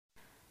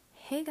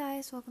Hey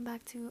guys, welcome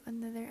back to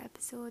another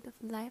episode of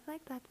Life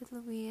Like That with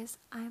Louise.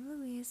 I'm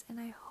Louise and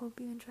I hope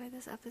you enjoy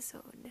this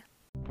episode.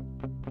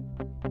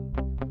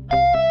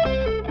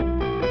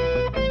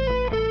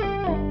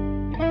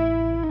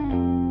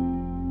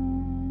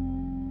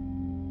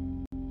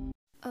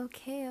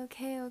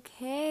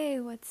 Okay.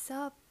 What's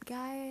up,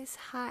 guys?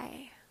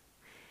 Hi.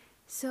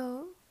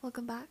 So,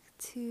 welcome back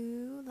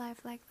to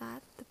Life Like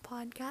That, the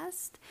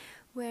podcast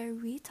where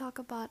we talk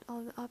about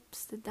all the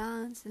ups, the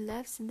downs, the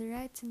lefts, and the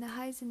rights, and the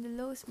highs and the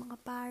lows, mga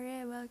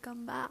pare.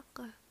 Welcome back.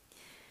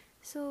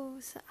 So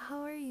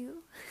how are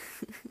you?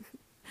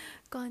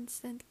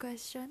 Constant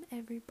question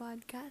every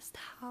podcast.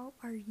 How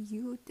are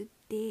you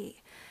today?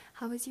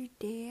 How was your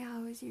day?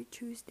 How was your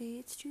Tuesday?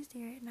 It's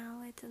Tuesday right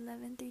now. It's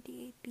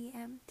 11:38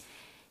 p.m.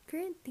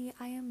 Currently,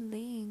 I am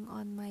laying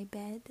on my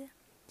bed,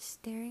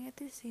 staring at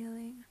the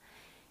ceiling,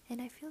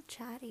 and I feel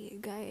chatty,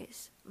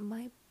 guys.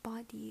 My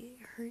body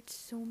hurts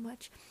so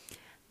much.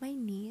 My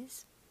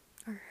knees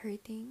are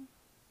hurting.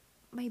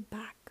 My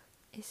back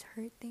is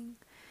hurting.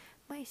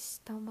 My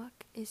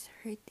stomach is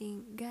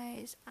hurting.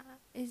 Guys,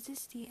 is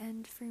this the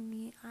end for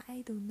me?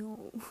 I don't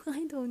know.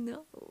 I don't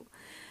know.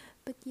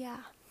 But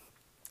yeah.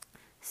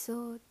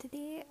 So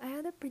today, I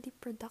had a pretty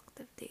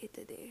productive day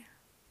today.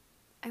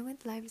 I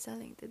went live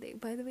selling today.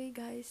 By the way,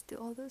 guys, to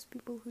all those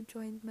people who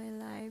joined my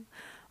live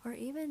or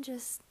even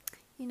just,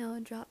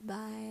 dropped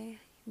by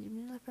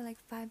for like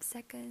 5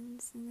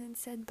 seconds and then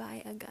said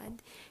bye again.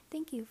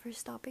 Thank you for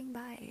stopping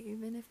by,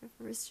 even if it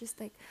was just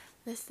like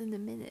less than a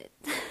minute.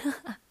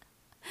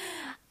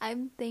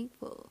 I'm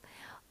thankful.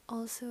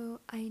 Also,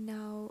 I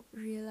now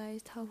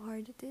realized how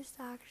hard it is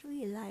to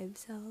actually live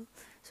sell.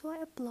 So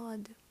I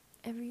applaud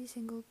every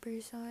single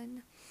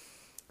person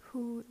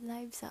who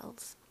live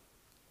sells.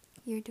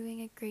 You're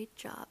doing a great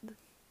job.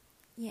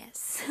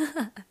 Yes.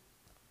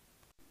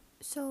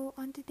 So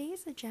on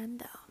today's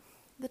agenda,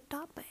 the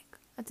topic,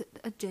 the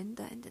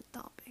agenda and the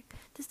topic,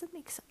 does that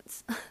make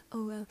sense?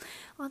 Oh well.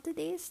 On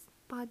today's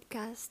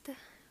podcast,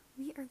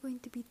 we are going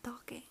to be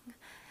talking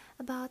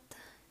about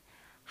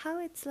how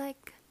it's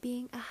like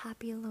being a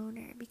happy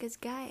loner. Because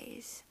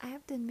guys, I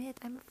have to admit,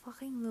 I'm a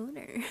fucking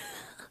loner.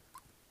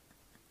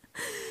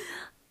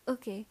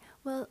 Okay,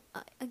 well,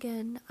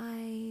 again,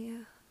 I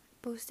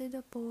posted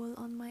a poll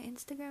on my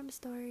Instagram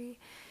story.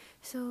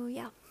 So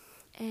yeah,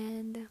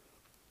 and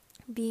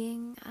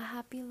being a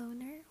happy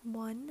loner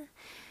won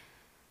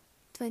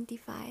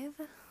 25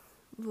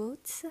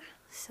 votes.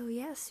 So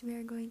yes, we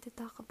are going to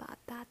talk about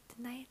that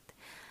tonight.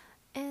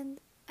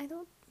 And I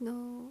don't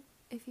know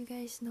if you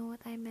guys know what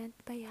I meant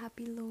by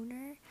happy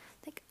loner.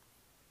 Like,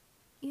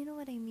 you know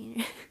what I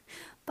mean?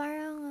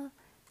 Parang,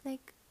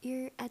 like,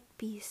 you're at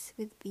peace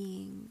with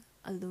being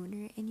a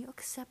loner and you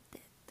accept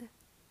it.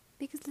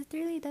 Because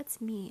literally, that's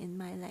me in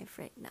my life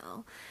right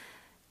now.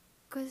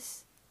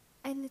 Because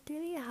I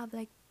literally have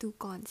like two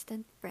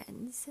constant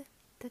friends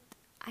that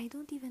I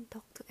don't even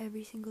talk to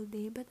every single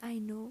day, but I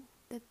know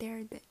that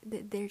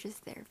they're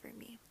just there for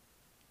me.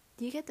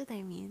 Do you get what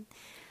I mean?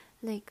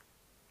 Like,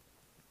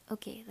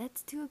 okay,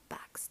 let's do a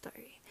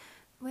backstory.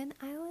 When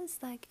I was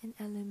like in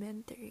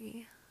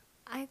elementary,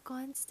 I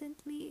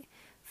constantly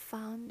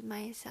found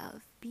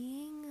myself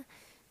being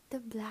the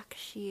black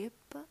sheep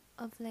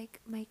of like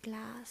my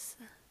class.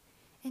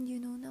 And you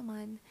know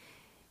naman,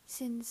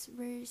 since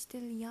we're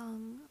still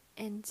young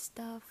and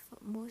stuff,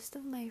 most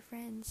of my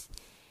friends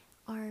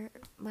are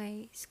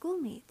my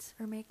schoolmates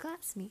or my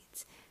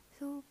classmates.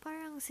 So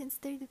parang since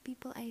they're the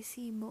people I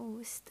see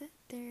most,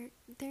 they're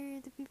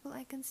the people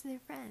I consider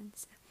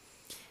friends.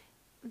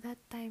 That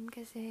time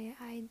kasi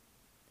I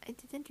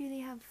didn't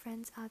really have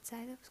friends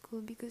outside of school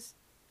because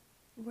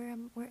where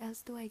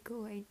else do I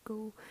go? I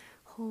go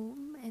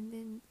home and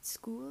then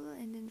school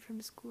and then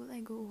from school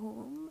I go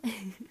home.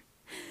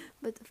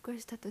 But of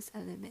course that was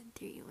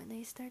elementary. When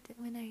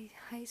I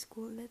high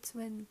school, that's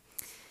when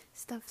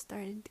stuff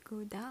started to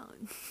go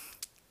down.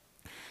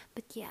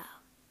 But yeah,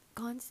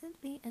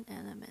 constantly in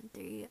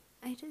elementary,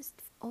 I just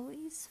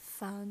always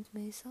found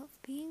myself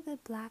being the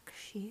black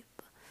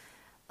sheep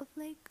of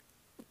like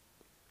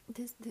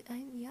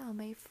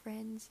my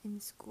friends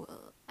in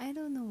school. I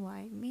don't know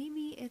why.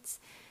 Maybe it's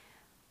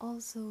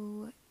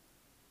also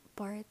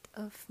part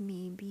of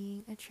me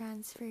being a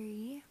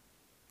transferee.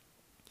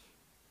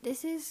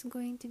 This is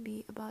going to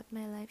be about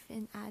my life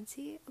in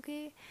ADSI,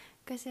 okay?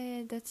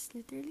 Kasi that's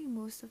literally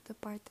most of the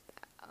part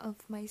of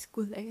my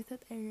school life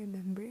that I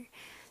remember.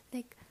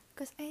 Like,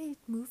 because I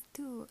moved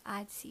to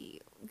ADSI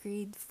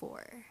grade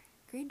 4.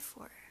 Grade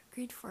 4,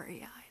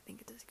 yeah, I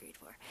think it was grade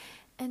 4.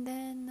 And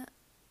then,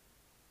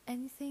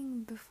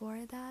 anything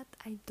before that,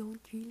 I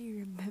don't really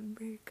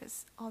remember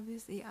because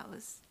obviously I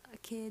was a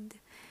kid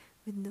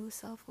with no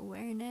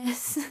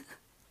self-awareness.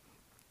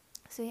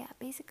 So yeah,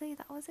 basically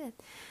that was it.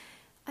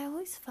 I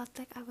always felt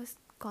like I was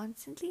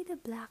constantly the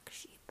black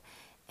sheep.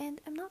 And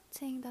I'm not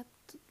saying that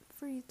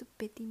for you to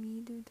pity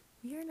me, dude.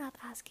 We are not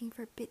asking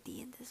for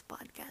pity in this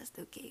podcast,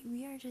 okay?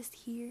 We are just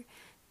here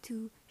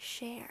to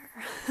share.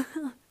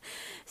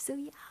 So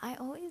yeah, I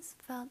always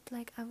felt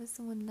like I was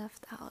the one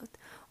left out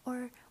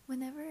Or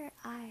whenever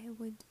I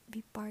would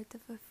be part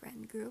of a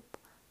friend group,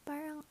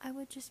 parang I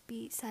would just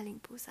be selling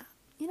pusa.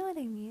 You know what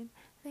I mean?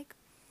 Like,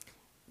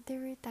 there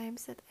were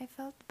times that I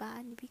felt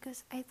bad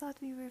because I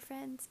thought we were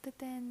friends, but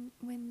then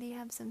when they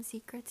have some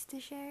secrets to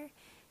share,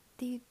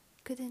 they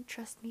couldn't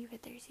trust me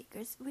with their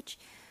secrets, which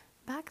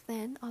back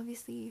then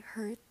obviously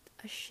hurt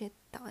a shit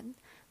ton,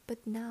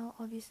 but now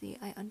obviously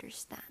I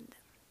understand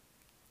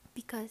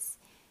because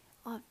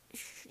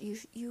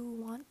you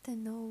want to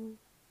know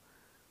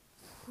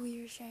who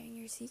you're sharing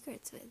your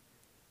secrets with.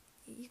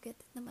 You get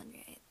it naman,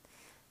 right?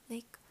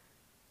 Like,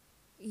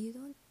 you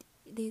don't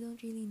they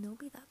don't really know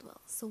me that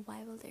well, so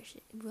why will they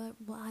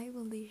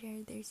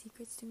share their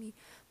secrets to me?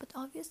 But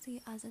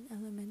obviously, as an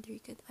elementary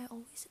kid,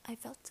 I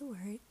felt so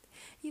hurt.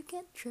 You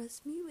can't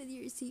trust me with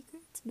your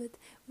secrets, but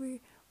we're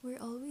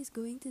always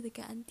going to the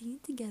canteen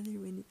together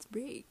when it's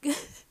break.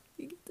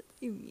 You get what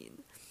I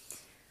mean?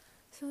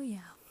 So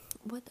yeah,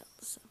 what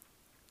else?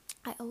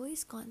 I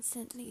always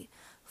constantly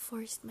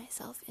forced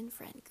myself in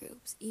friend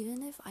groups,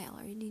 even if I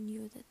already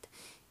knew that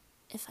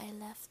if I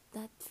left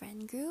that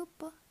friend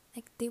group,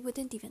 like, they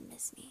wouldn't even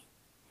miss me.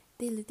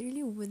 They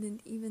literally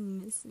wouldn't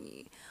even miss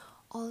me.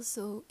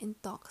 Also, in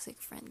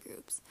toxic friend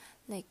groups,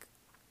 like,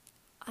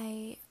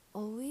 I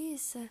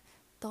always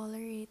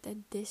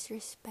tolerated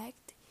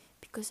disrespect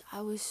because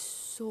I was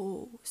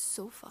so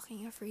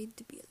fucking afraid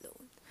to be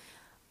alone.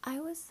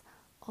 I was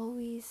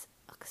always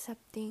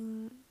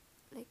accepting,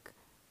 like,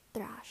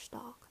 trash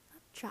talk,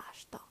 not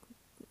trash talk.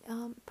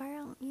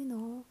 Parang,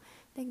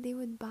 like, they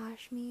would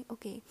bash me.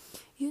 Okay,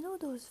 you know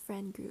those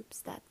friend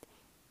groups that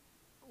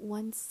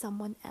once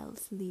someone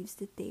else leaves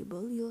the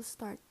table, you'll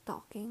start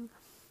talking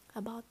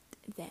about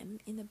them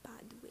in a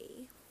bad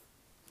way.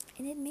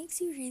 And it makes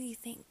you really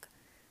think,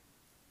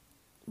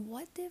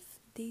 what if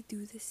they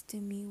do this to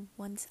me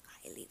once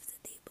I leave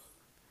the table?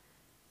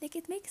 Like,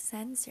 it makes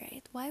sense,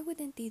 right? Why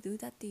wouldn't they do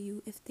that to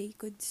you if they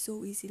could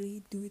so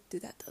easily do it to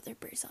that other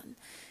person?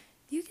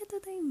 Do you get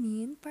what I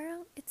mean?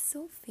 Parang it's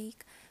so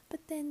fake.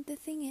 But then the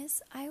thing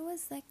is, I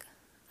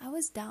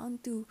was down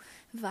to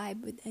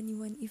vibe with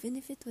anyone, even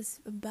if it was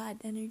a bad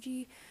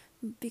energy,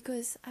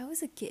 because I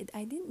was a kid.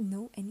 I didn't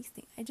know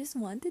anything. I just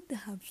wanted to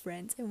have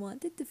friends. I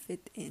wanted to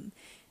fit in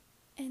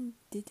and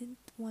didn't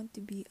want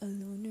to be a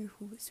loner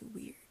who was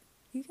weird.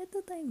 You get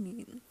what I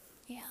mean?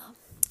 Yeah.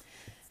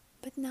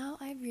 But now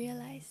I've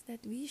realized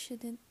that we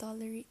shouldn't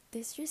tolerate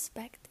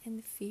disrespect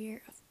and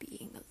fear of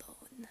being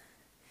alone.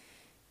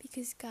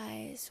 Because,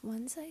 guys,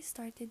 once I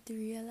started to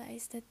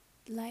realize that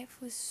life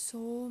was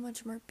so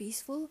much more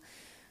peaceful,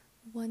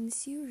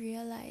 once you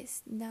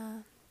realize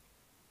na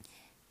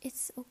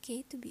it's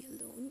okay to be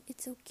alone,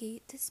 it's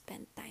okay to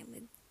spend time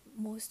with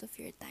most of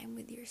your time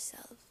with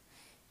yourself.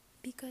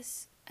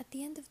 Because at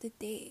the end of the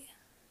day,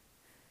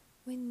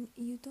 when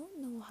you don't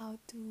know how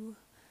to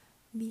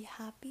be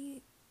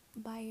happy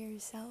by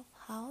yourself,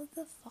 how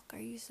the fuck are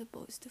you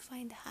supposed to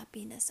find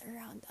happiness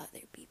around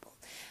other people?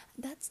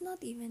 That's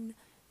not even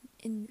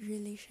in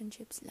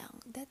relationships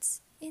lang.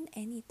 That's in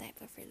any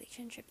type of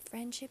relationship.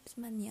 Friendships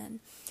man yan,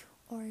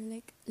 or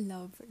like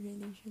love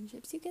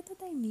relationships. You get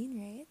what I mean,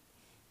 right?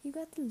 You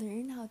got to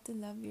learn how to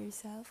love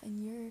yourself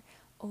and your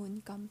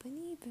own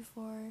company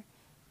before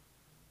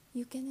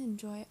you can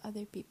enjoy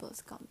other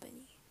people's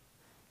company.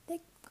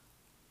 Like,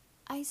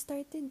 I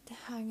started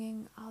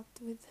hanging out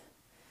with,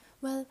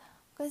 well,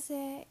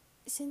 kasi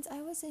since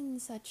I was in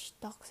such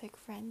toxic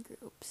friend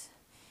groups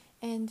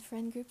and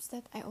friend groups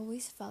that I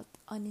always felt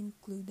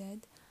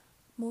unincluded,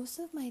 most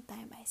of my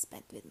time I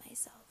spent with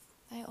myself.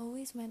 I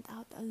always went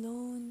out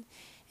alone,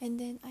 and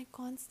then I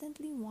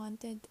constantly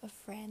wanted a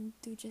friend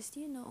to just,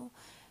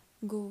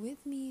 go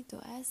with me to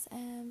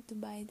SM, to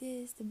buy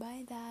this, to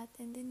buy that,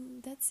 and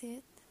then that's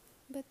it.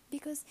 But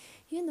because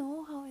you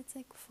know how it's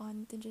like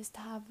fun to just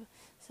have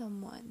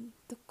someone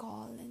to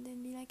call and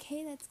then be like,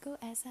 hey, let's go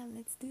SM,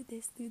 let's do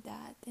this, do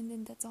that, and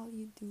then that's all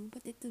you do,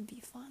 but it will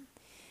be fun.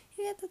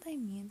 You get what I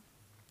mean?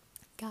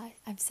 Guys,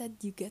 I've said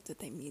you get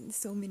what I mean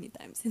so many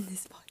times in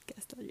this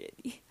podcast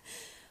already.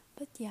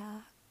 But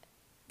yeah,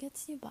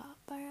 gets you ba?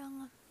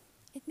 Parang,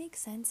 it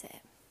makes sense eh.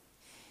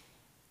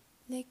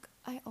 Like,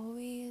 I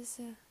always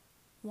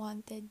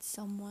wanted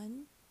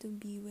someone to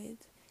be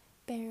with,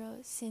 pero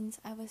since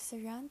I was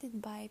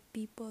surrounded by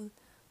people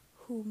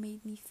who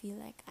made me feel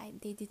like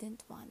they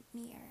didn't want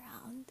me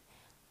around,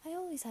 I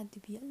always had to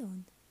be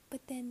alone.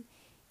 But then,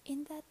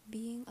 in that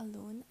being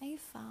alone, I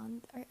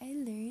found or I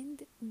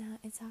learned na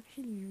it's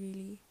actually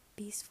really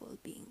peaceful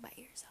being by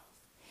yourself.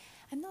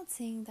 I'm not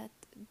saying that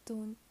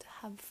don't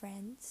have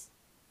friends,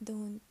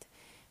 don't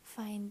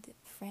find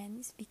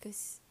friends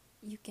because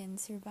you can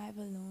survive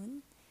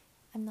alone.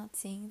 I'm not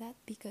saying that,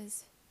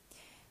 because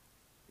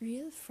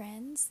real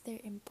friends,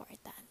 they're important.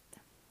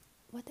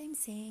 What I'm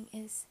saying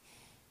is,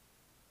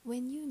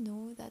 when you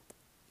know that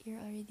you're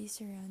already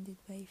surrounded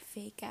by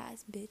fake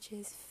ass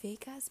bitches,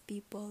 fake ass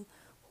people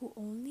who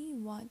only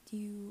want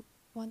to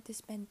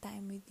spend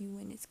time with you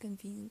when it's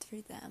convenient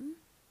for them,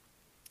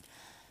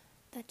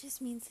 that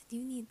just means that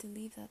you need to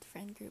leave that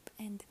friend group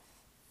and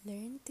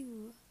learn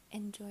to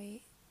enjoy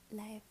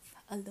life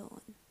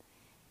alone.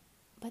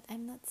 But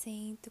I'm not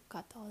saying to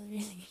cut all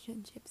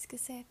relationships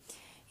kasi,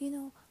 you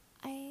know,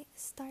 I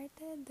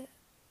started,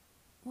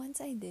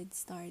 once I did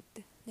start,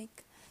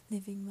 like,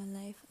 living my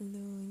life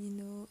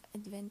alone,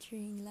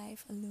 adventuring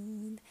life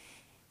alone,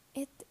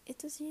 it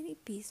was really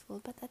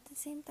peaceful, but at the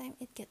same time,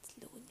 it gets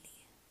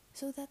lonely.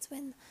 So that's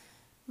when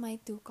my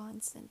two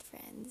constant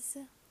friends,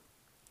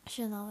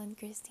 Chanel and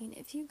Christine,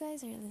 if you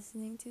guys are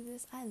listening to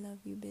this, I love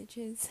you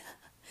bitches.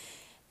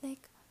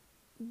 Like,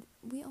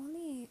 we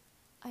only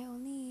I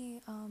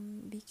only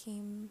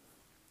became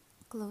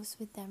close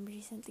with them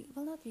recently.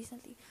 Well, not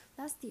recently.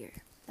 Last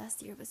year.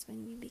 Last year was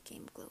when we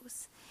became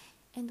close.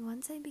 And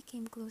once I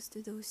became close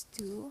to those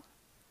two,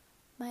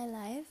 my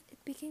life,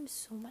 it became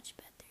so much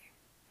better.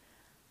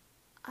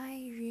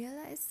 I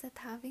realized that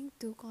having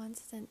two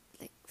constant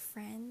like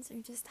friends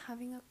or just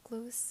having a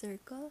close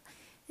circle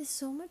is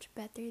so much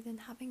better than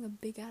having a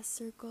big ass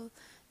circle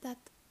that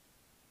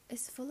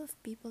is full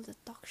of people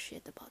that talk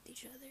shit about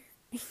each other.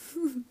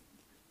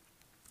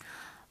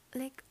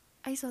 Like,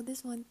 I saw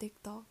this one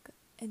TikTok,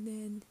 and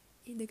then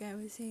the guy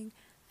was saying,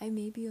 I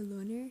may be a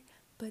loner,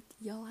 but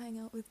y'all hang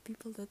out with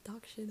people that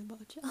talk shit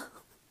about y'all.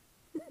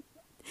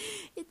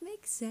 It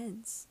makes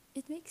sense.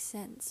 It makes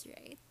sense,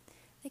 right?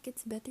 Like,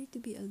 it's better to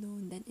be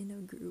alone than in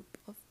a group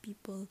of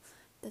people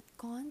that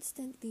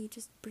constantly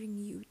just bring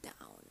you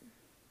down.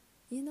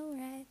 You know,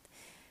 right?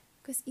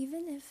 Because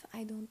even if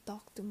I don't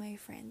talk to my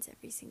friends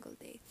every single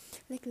day,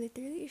 like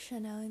literally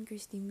Chanel and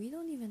Christine, we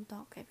don't even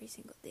talk every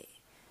single day.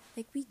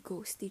 Like, we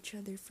ghost each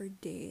other for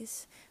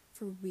days,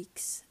 for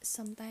weeks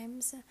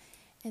sometimes.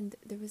 And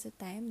there was a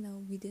time now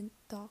we didn't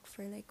talk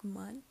for like a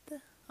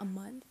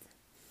month.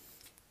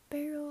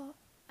 Pero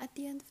at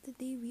the end of the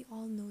day, we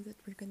all know that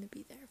we're gonna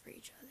be there for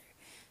each other.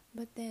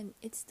 But then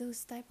it's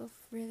those type of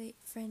really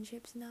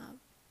friendships now.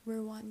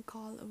 We're one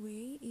call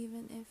away,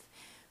 even if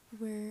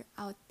we're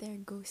out there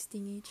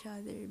ghosting each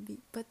other.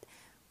 But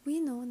we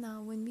know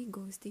now when we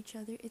ghost each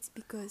other, it's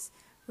because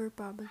we're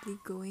probably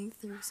going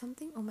through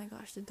something. Oh my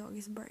gosh, the dog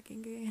is barking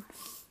again.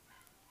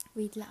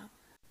 Wait lang.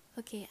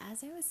 Okay,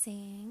 as I was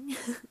saying,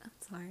 I'm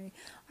sorry.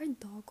 Our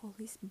dog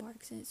always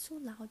barks and it's so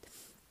loud.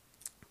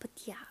 But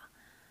yeah,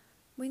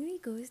 when we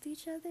ghost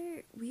each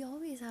other, we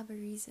always have a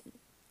reason.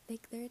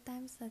 Like, there are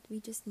times that we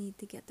just need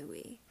to get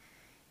away.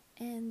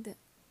 And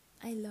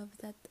I love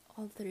that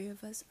all three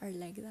of us are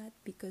like that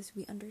because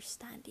we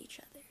understand each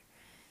other.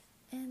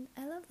 And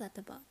I love that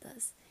about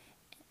us.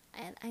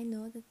 And I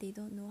know that they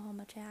don't know how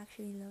much I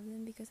actually love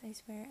them because I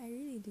swear I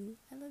really do.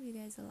 I love you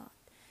guys a lot.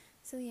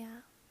 So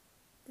yeah,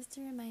 just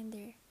a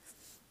reminder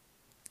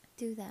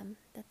to them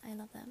that I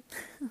love them.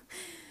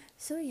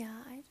 So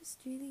yeah, I just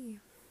really,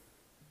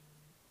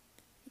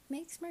 it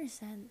makes more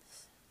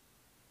sense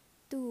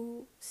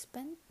to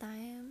spend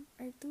time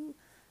or to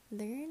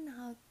learn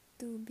how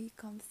to be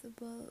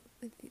comfortable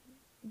with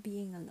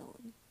being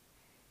alone.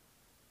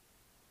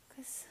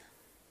 Because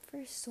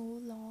for so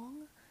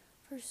long,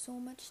 for so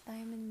much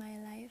time in my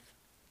life,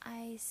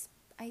 I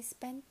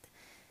spent,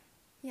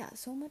 yeah,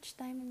 so much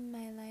time in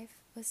my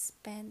life was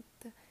spent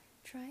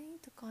trying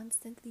to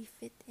constantly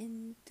fit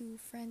into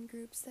friend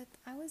groups that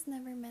I was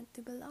never meant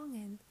to belong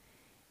in.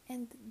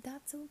 And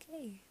that's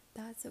okay.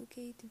 That's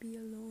okay to be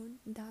alone.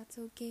 That's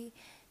okay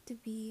to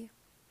be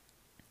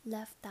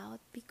left out,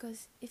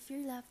 because if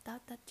you're left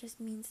out, that just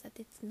means that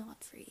it's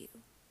not for you.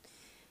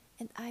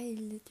 And I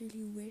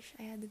literally wish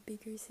I had a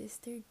bigger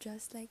sister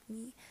just like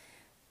me.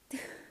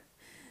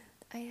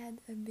 I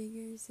had a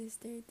bigger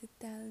sister to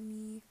tell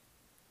me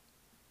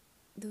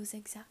those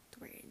exact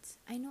words.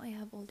 I know I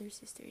have older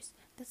sisters.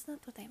 That's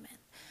not what I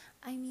meant.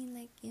 I mean,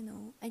 like,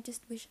 I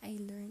just wish I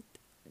learned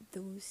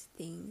those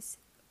things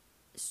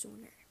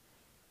sooner.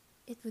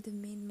 It would have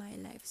made my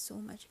life so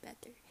much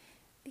better.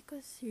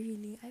 Because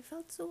really, I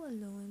felt so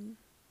alone.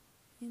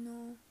 You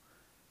know,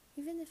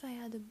 even if I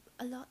had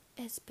a lot,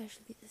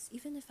 especially this,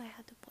 even if I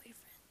had a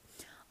boyfriend,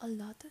 a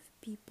lot of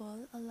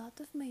people, a lot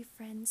of my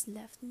friends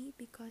left me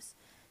because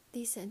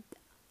they said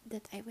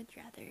that I would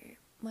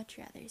much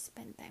rather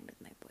spend time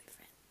with my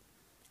boyfriend.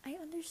 I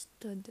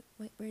understood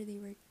where they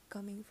were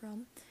coming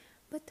from,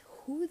 but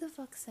who the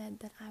fuck said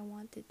that I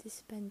wanted to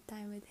spend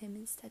time with him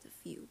instead of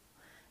you?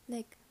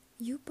 Like,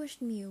 you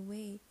pushed me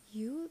away.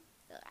 You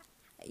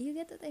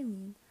get what I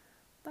mean?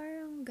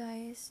 Parang,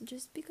 guys,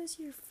 just because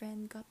your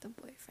friend got a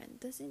boyfriend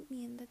doesn't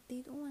mean that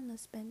they don't wanna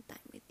spend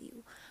time with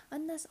you.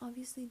 Unless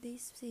obviously they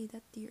say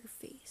that to your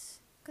face.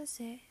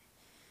 Kasi,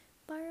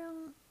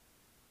 parang,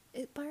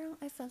 parang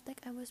I felt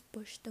like I was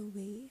pushed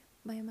away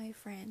by my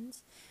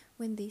friends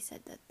when they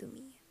said that to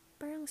me.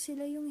 Parang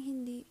sila yung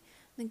hindi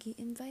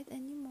nag-i-invite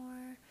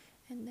anymore,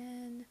 and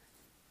then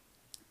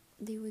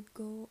they would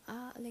go,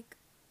 like,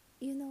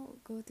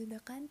 go to the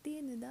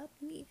canteen without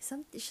me.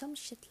 Some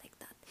shit like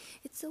that.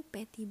 It's so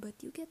petty, but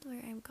you get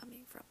where I'm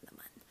coming from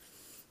naman.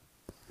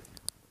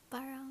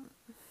 Parang,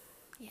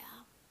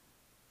 yeah.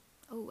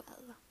 Oh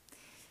well.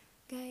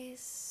 Guys,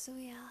 so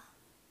yeah.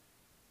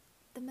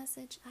 The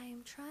message I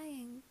am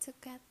trying to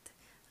get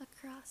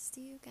across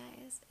to you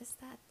guys is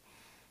that,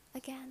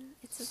 again,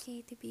 it's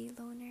okay to be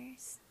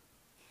loners.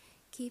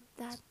 keep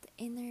that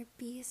inner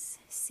peace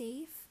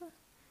safe.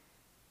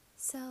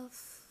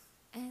 Self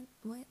and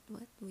what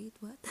wait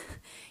what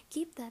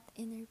keep that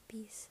inner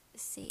peace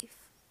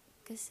safe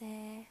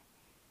kasi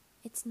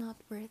it's not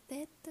worth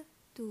it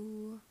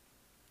to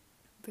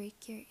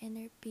break your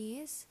inner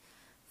peace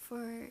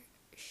for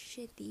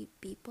shitty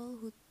people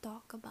who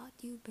talk about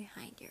you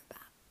behind your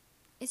back.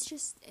 It's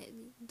just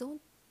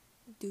don't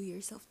do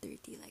yourself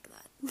dirty like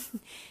that.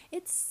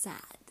 It's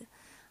sad.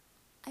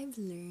 I've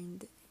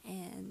learned,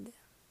 and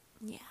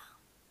yeah,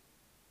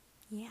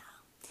 yeah.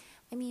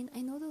 I mean,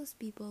 I know those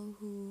people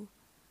who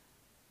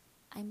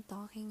I'm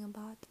talking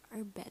about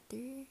are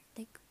better.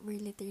 Like we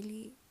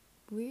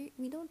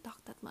don't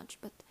talk that much,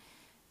 but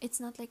it's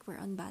not like we're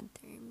on bad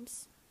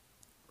terms.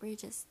 We're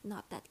just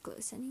not that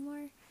close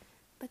anymore.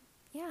 But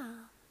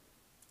yeah.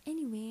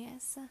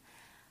 Anyways,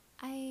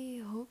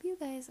 I hope you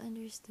guys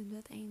understood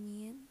what I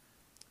mean.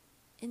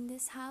 In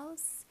this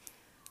house,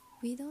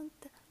 we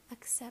don't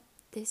accept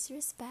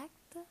disrespect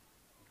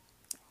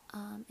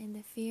and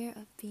the fear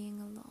of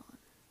being alone.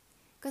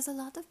 Because a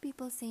lot of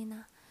people say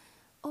na,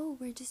 oh,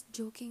 we're just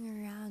joking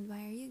around.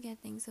 Why are you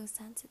getting so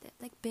sensitive?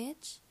 Like,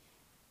 bitch,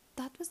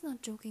 that was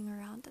not joking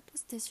around. That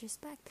was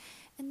disrespect.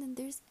 And then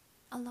there's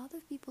a lot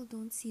of people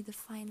don't see the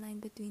fine line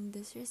between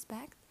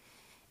disrespect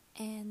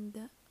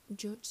and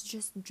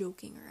just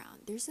joking around.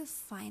 There's a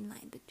fine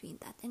line between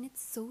that, and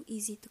it's so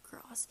easy to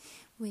cross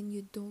when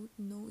you don't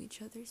know each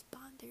other's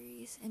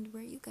boundaries and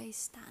where you guys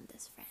stand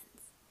as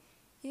friends.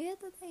 You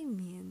get what I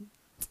mean?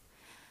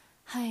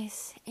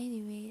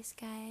 Anyways,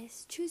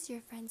 guys, choose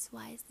your friends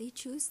wisely.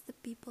 Choose the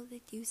people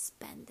that you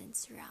spend and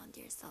surround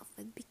yourself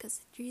with, because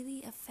it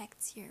really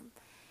affects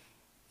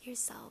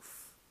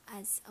yourself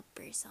as a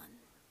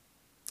person.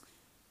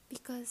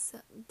 Because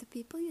the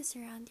people you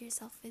surround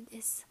yourself with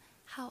is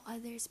how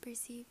others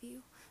perceive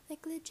you.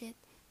 Like, legit,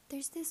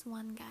 there's this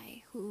one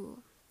guy who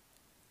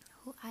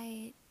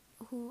I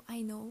who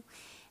I know,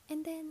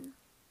 and then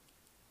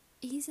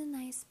he's a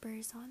nice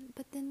person,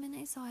 but then when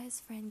I saw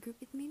his friend group,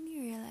 it made me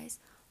realize,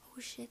 oh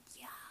shit,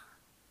 yeah,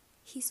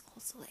 he's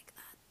also like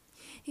that.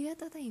 You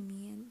get what I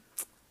mean?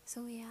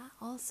 So yeah,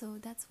 also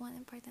that's one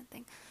important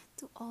thing,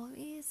 to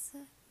always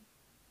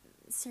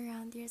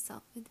surround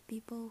yourself with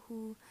people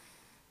who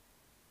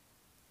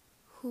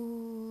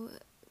who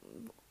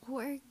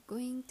are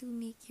going to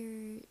make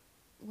your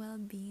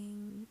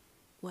well-being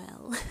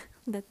well.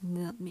 That did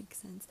not make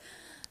sense.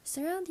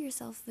 Surround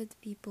yourself with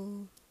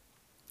people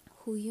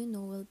who you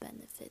know will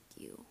benefit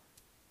you.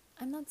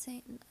 I'm not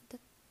saying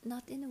that,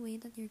 not in a way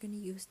that you're gonna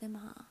use them,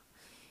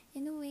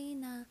 in a way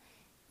na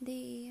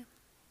they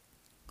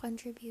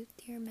contribute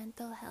to your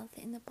mental health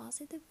in a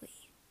positive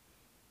way,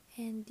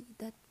 and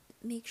that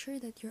make sure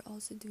that you're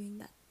also doing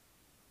that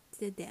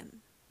to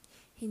them.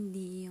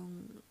 Hindi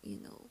yung,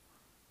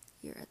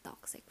 you're a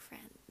toxic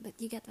friend. But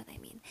you get what I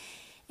mean.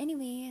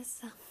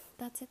 Anyways,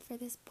 that's it for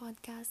this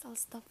podcast. I'll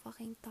stop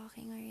fucking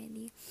talking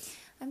already.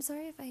 I'm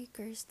sorry if I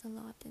cursed a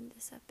lot in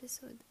this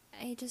episode.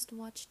 I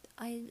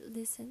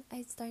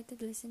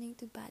started listening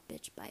to Bad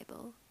Bitch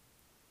Bible.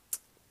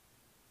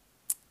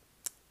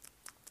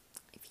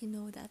 If you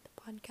know that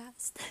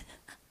podcast.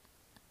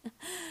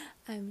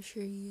 I'm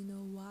sure you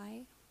know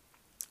why.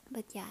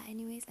 But yeah,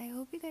 anyways, I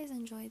hope you guys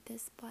enjoyed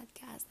this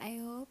podcast. I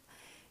hope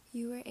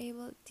you were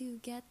able to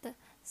get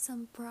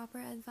some proper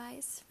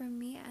advice from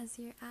me as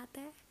your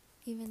ate,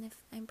 even if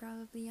I'm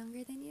probably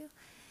younger than you.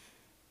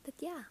 But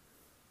yeah,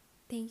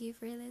 thank you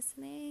for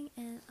listening,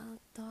 and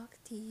I'll talk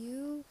to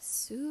you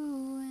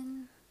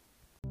soon.